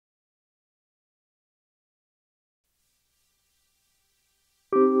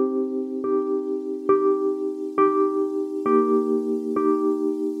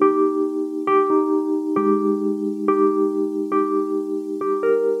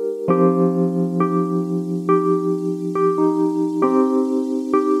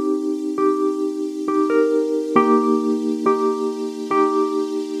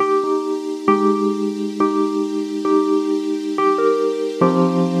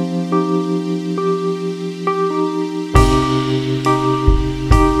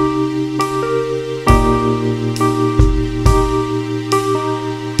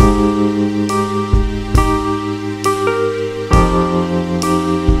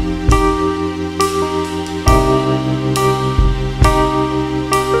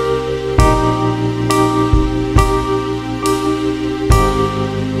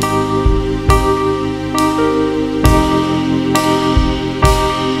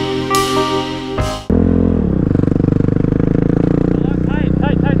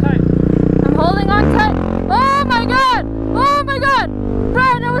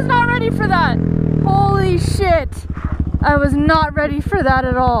ready for that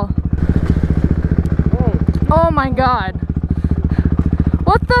at all. Oh my god.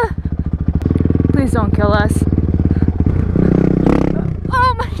 What the? Please don't kill us.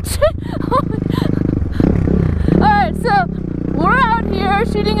 Oh my shit. Alright, so we're out here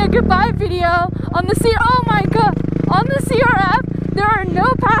shooting a goodbye video on the oh my god. On the CRF, there are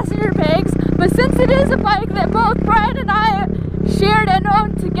no passenger pegs, but since it is a bike that both Brian and I shared and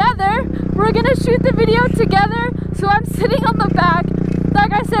owned together, we're gonna shoot the video together. So I'm sitting on the back,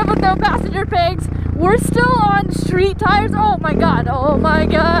 like I said, with no passenger pegs. We're still on street tires. Oh my god, oh my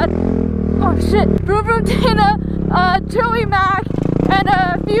god. Oh shit. Vroomvroomdana, Joey Mac, and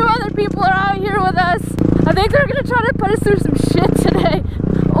a few other people are out here with us. I think they're gonna try to put us through some shit today.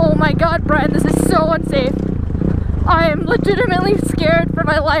 Oh my god, Brian, this is so unsafe. I am legitimately scared for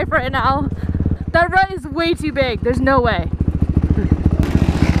my life right now. That rut is way too big. There's no way.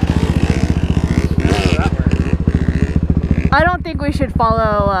 I don't think we should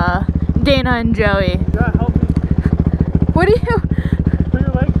follow Dana and Joey. You gotta help me. What do you? Put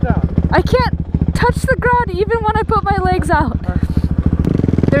your legs down. I can't touch the ground even when I put my legs out.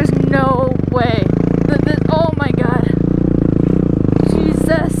 There's no way. Oh my god.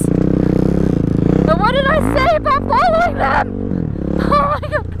 Jesus. But what did I say about following them? Oh my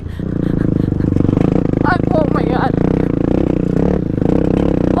god. Oh my god.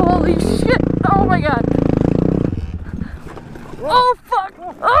 Holy shit. Oh my god. Oh fuck.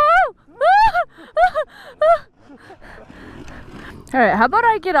 Oh! Alright, how about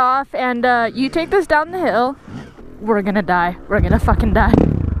I get off and you take this down the hill. We're gonna die. We're gonna fucking die.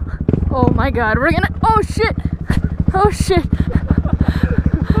 Oh my god, we're gonna. Oh shit! Oh shit!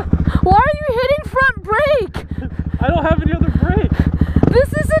 Why are you hitting front brake? I don't have any other brake.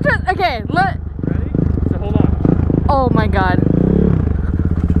 This is such a. Okay, Ready? So hold on. Oh my god.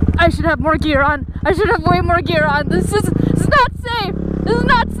 I should have more gear on. I should have way more gear on. This is not safe. This is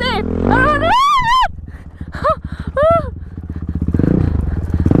not safe. I don't know.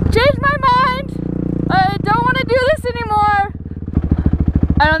 Change my mind. I don't want to do this anymore.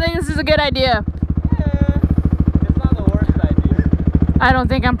 I don't think this is a good idea. It's not the worst idea. I don't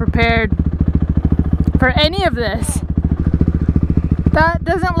think I'm prepared for any of this. That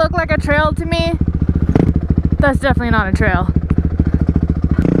doesn't look like a trail to me. That's definitely not a trail.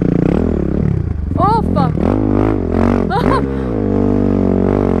 Oh fuck. Oh god.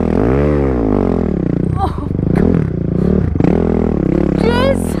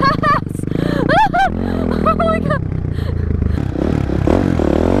 Jesus. Oh my god.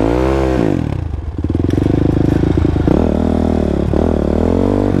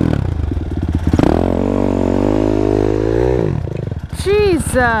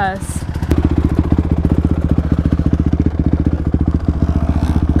 Jesus.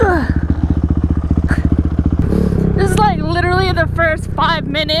 This is like literally the first 5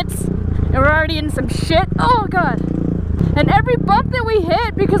 minutes and we're already in some shit. Oh god. And every bump that we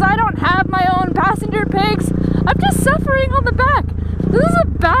hit, because I don't have my own passenger pegs, I'm just suffering on the back. This is a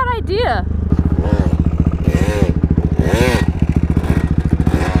bad idea.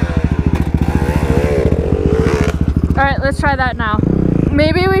 Alright, let's try that now.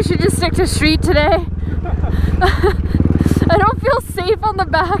 Maybe we should just stick to street today. I don't feel safe on the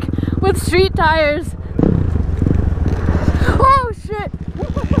back with street tires. Oh shit!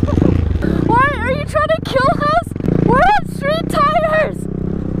 Why are you trying to kill us? We're on street tires!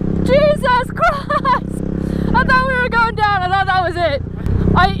 Jesus Christ! I thought we were going down. I thought that was it.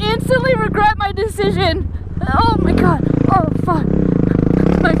 I instantly regret my decision. Oh my god. Oh fuck.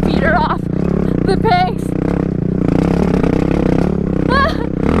 My feet are off the pegs.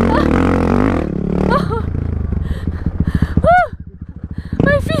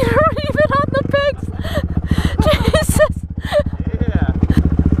 My feet aren't even on the pegs. Jesus. Yeah.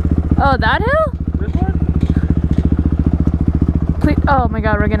 Oh, that hill? This one? Please. Oh my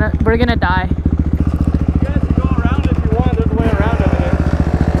god, we're gonna die. You guys can go around if you want. There's a way around over there.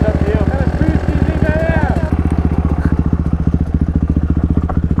 It's up to you. What kind of cruise do you think I am?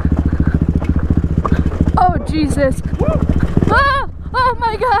 Oh Jesus. Oh, oh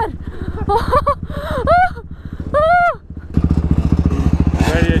my god. Oh, oh, oh.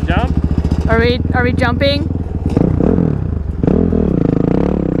 Ready to jump? Are we jumping?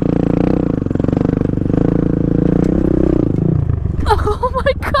 Oh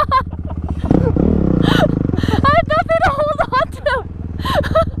my god. I had nothing to hold on to.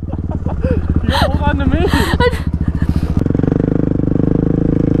 You hold on to me.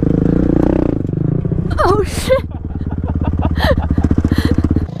 Oh shit.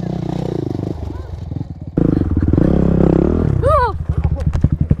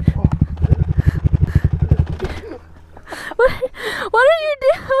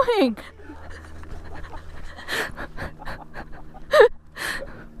 doing?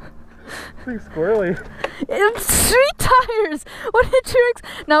 It's squirrely. It's street tires. What did you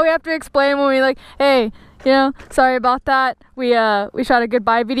now we have to explain when we like, hey, you know, sorry about that. We shot a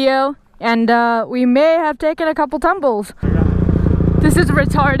goodbye video and we may have taken a couple tumbles. This is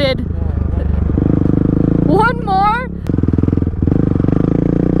retarded. One more?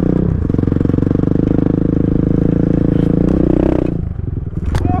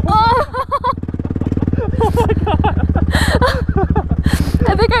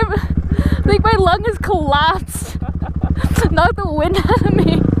 I think my lung has collapsed. Knocked the wind out of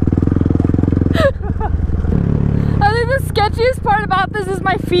me. I think the sketchiest part about this is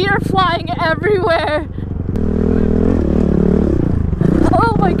my feet are flying everywhere.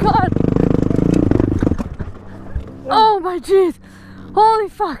 Oh my god. Oh my jeez. Holy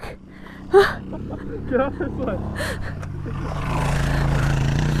fuck. Get off this one.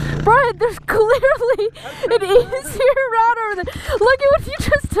 Brian, there's clearly an easier route over there. Look at what you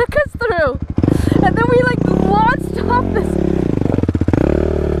just took us through. And then we like launched off this.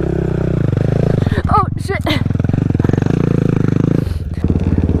 Oh shit.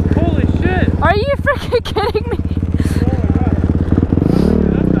 Holy shit. Are you freaking kidding me?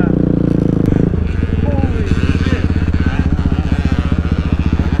 Holy shit.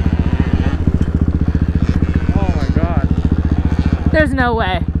 Oh my god. There's no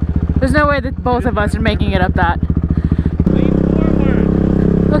way. There's no way that both of us are making it up that. Lean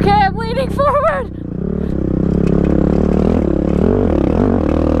forward. Okay, I'm leaning forward.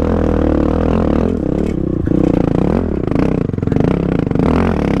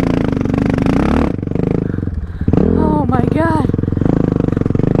 Oh my god.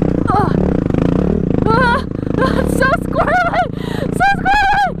 Oh. Ah, it's so squirrely. So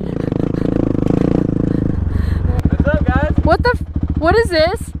squirrely. What's up, guys? What is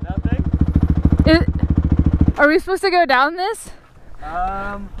this? Are we supposed to go down this?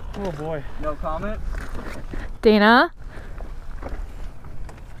 Oh boy. No comment? Dana?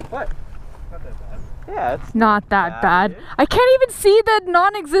 What? Not that bad. Yeah, it's not that bad. I can't even see the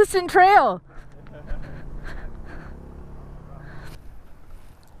non-existent trail.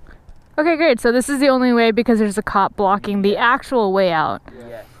 Okay, great. So this is the only way because there's a cop blocking the actual way out.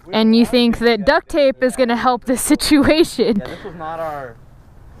 Yes. And you think that duct tape is going to help this situation. Yeah, this was not our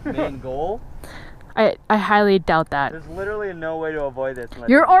main goal. I highly doubt that. There's literally no way to avoid this.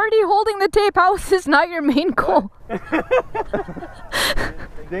 You're already holding the tape. How is this not your main goal?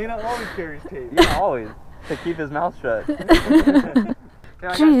 Dana always carries tape. Yeah, always. To keep his mouth shut.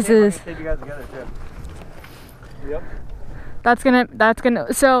 Jesus. Tape you guys together too. Yep. That's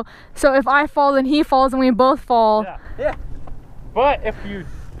gonna. So if I fall, then he falls, and we both fall. Yeah. Yeah. But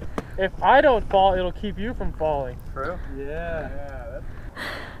if I don't fall, it'll keep you from falling. True. Yeah. That's...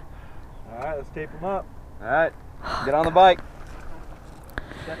 Alright, let's tape them up. Alright, get on the bike.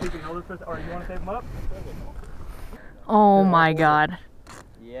 You can hold this first, or you want to tape them up? Oh my god.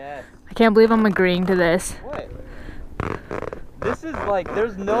 Yes. I can't believe I'm agreeing to this. What? This is like,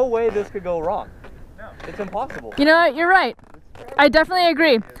 there's no way this could go wrong. No. It's impossible. You know what? You're right. I definitely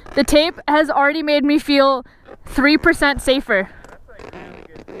agree. The tape has already made me feel 3% safer.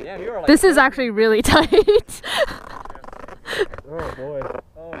 Yeah, you are like this is actually really tight. Oh boy.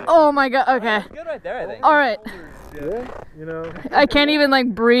 Oh my god, okay. It's good right there, I think. Alright. Yeah, you know. I can't even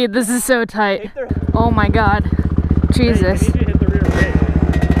like breathe. This is so tight. Oh my god. Jesus. Hey, I need you to hit the rear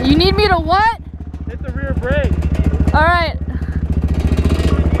brake. You need me to what? Hit the rear brake. Alright.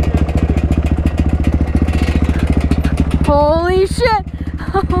 Holy shit.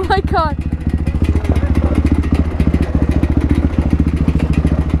 Oh my god.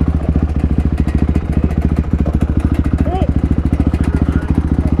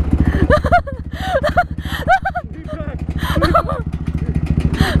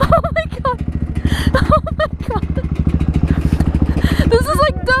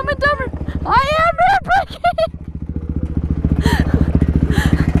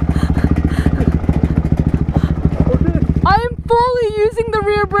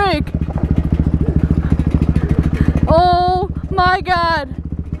 Oh my god.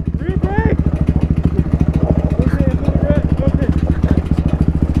 Rear brake. Okay,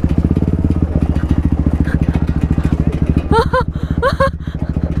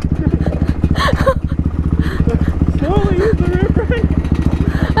 slowly use the rear brake.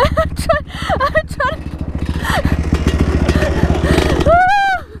 I'm trying.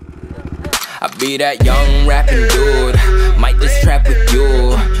 I be that young rapping dude, might just trap with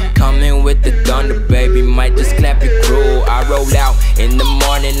you. Coming with the thunder, baby, might just clap your crew. I roll out in the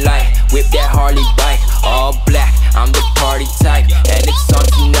morning light, whip that Harley bike.